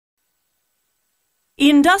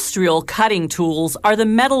Industrial cutting tools are the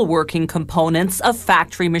metalworking components of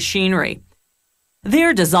factory machinery.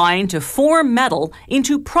 They're designed to form metal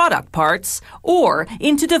into product parts or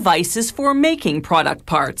into devices for making product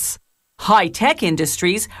parts. High-tech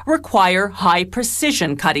industries require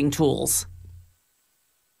high-precision cutting tools.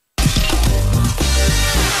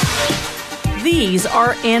 These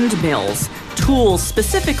are end mills, tools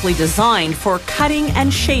specifically designed for cutting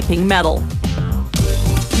and shaping metal.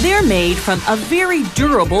 They're made from a very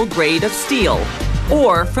durable grade of steel,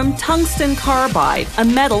 or from tungsten carbide, a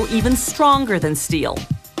metal even stronger than steel.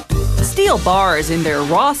 Steel bars in their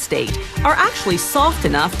raw state are actually soft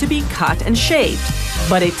enough to be cut and shaped,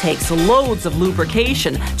 but it takes loads of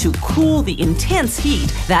lubrication to cool the intense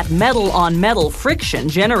heat that metal-on-metal friction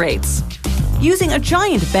generates. Using a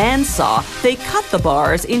giant bandsaw, they cut the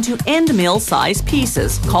bars into end mill-sized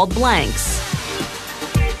pieces called blanks.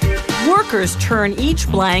 Workers turn each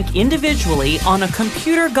blank individually on a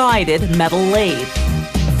computer-guided metal lathe.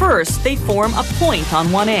 First, they form a point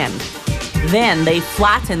on one end. Then they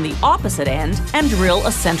flatten the opposite end and drill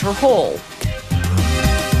a center hole.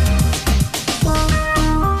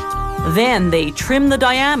 Then they trim the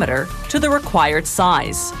diameter to the required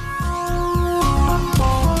size.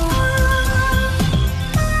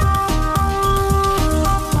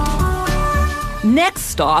 Next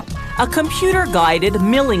stop, a computer-guided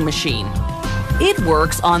milling machine. It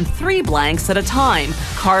works on 3 blanks at a time,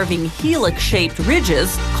 carving helix-shaped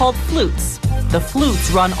ridges called flutes. The flutes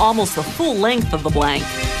run almost the full length of the blank.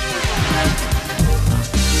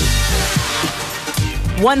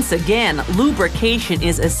 Once again, lubrication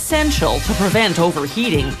is essential to prevent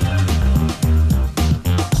overheating.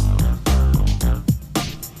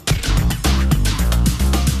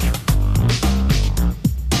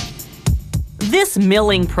 This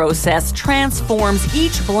milling process transforms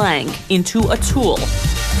each blank into a tool.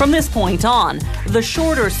 From this point on, the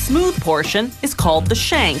shorter smooth portion is called the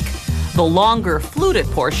shank, the longer fluted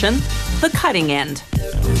portion, the cutting end.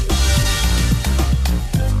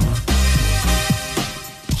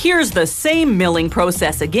 Here's the same milling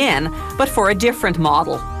process again, but for a different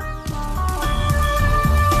model.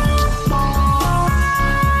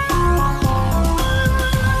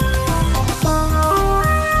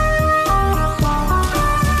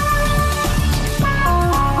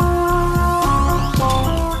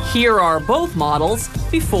 Here are both models,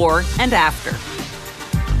 before and after.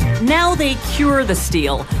 Now they cure the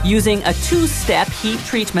steel using a 2-step heat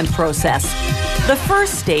treatment process. The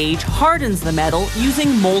first stage hardens the metal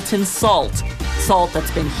using molten salt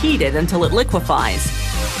that's been heated until it liquefies.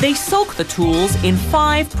 They soak the tools in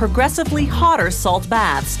 5 progressively hotter salt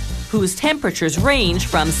baths, whose temperatures range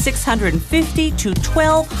from 650 to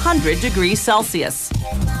 1200 degrees Celsius.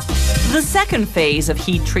 The second phase of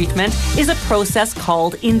heat treatment is a process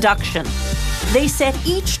called induction. They set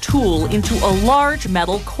each tool into a large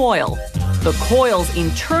metal coil. The coil's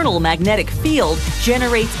internal magnetic field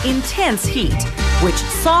generates intense heat, which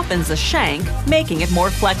softens the shank, making it more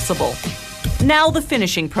flexible. Now the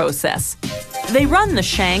finishing process. They run the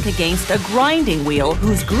shank against a grinding wheel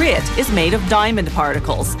whose grit is made of diamond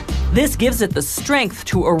particles. This gives it the strength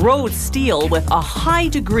to erode steel with a high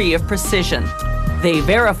degree of precision. They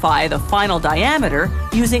verify the final diameter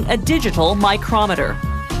using a digital micrometer.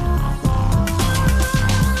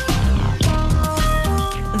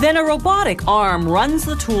 Then a robotic arm runs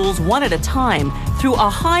the tools one at a time through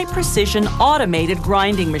a high-precision automated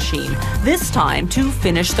grinding machine, this time to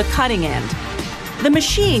finish the cutting end. The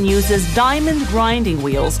machine uses diamond grinding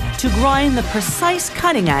wheels to grind the precise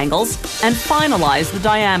cutting angles and finalize the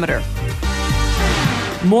diameter.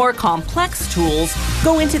 More complex tools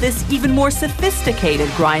go into this even more sophisticated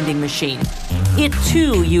grinding machine. It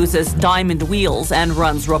too uses diamond wheels and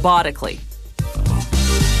runs robotically.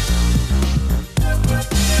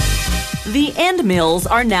 The end mills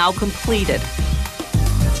are now completed.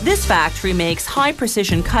 This factory makes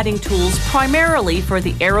high-precision cutting tools primarily for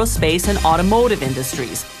the aerospace and automotive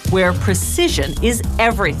industries, where precision is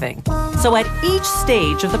everything. So at each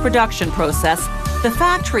stage of the production process, the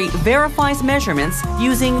factory verifies measurements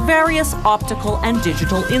using various optical and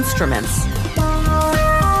digital instruments.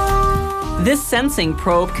 This sensing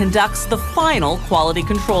probe conducts the final quality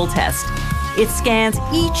control test. It scans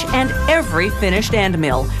each and every finished end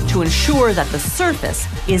mill to ensure that the surface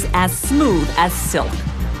is as smooth as silk.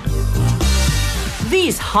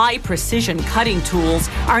 These high-precision cutting tools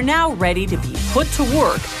are now ready to be put to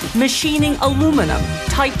work machining aluminum,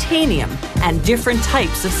 titanium, and different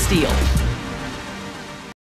types of steel.